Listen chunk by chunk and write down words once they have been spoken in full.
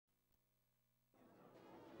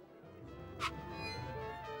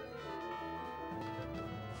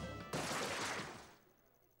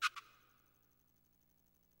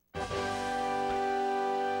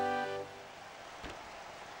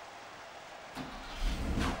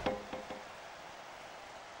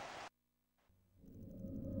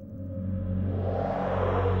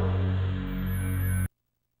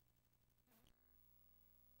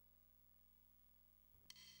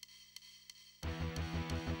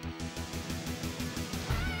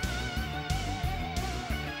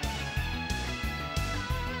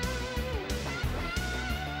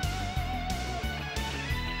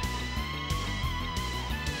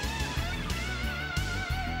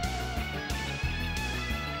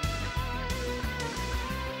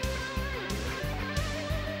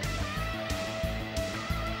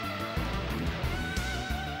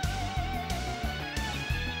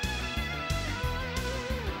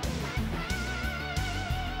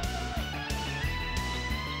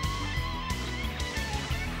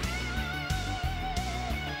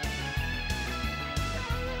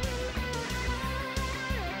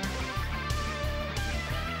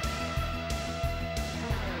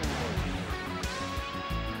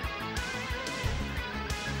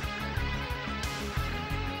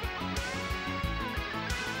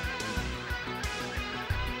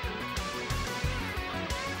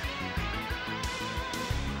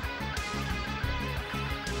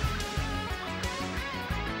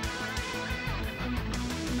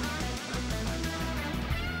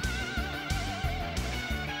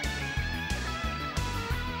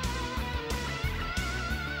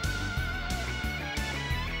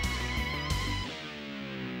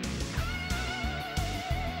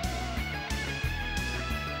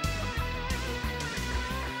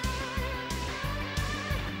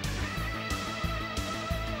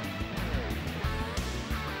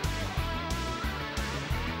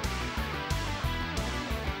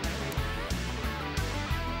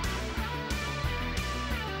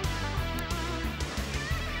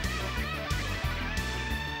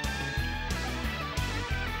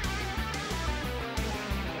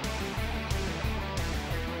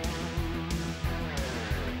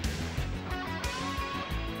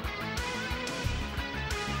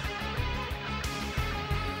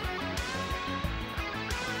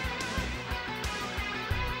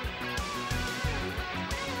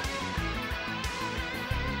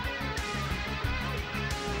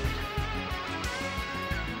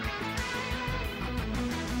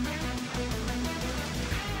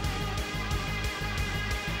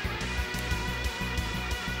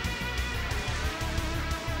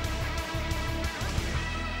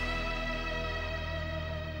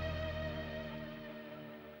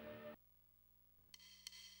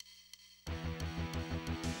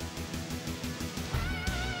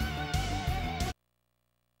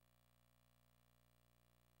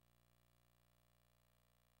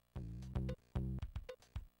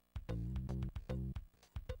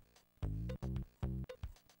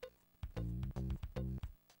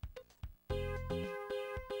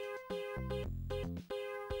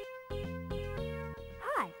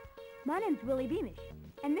name's Willy Beamish,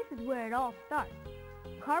 and this is where it all starts.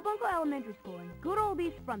 Carbuncle Elementary School in good old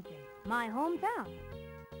East Frumpton, my hometown.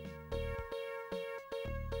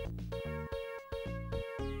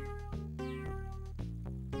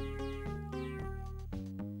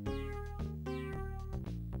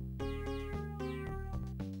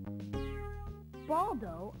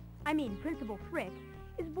 Principal Frick,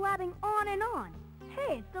 is blabbing on and on.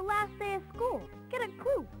 Hey, it's the last day of school. Get a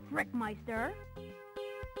clue, Frickmeister.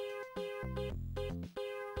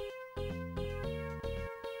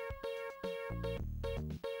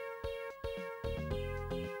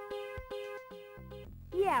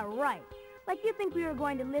 Yeah, right. Like you think we were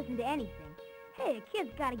going to listen to anything. Hey, a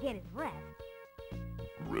kid's gotta get his rest.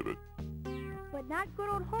 Ribbit. But not good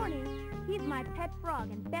old Horny. He's my pet frog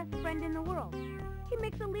and best friend in the world. He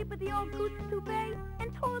makes a leap at the old coot's toupee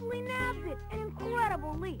and totally nabs it. An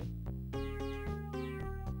incredible leap.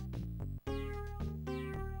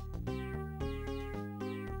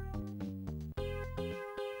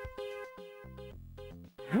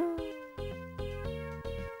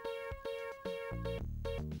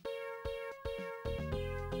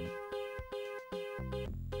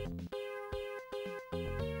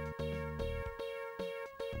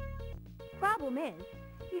 Problem is,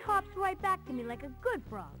 he hops right back to me like a good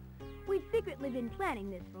frog. We'd secretly been planning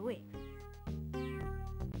this for weeks.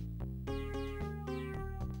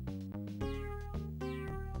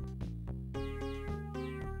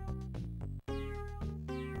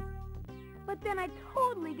 But then I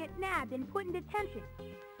totally get nabbed and put in detention.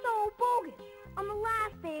 So bogus! On the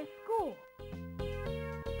last day of school.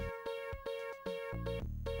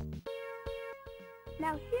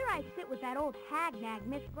 Now here I sit with that old hag-nag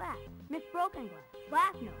Miss Glass, Miss Broken Glass,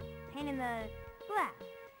 Glass Nose, pain in the glass,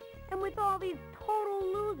 and with all these total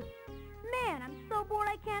losers. Man, I'm so bored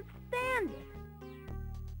I can't stand it.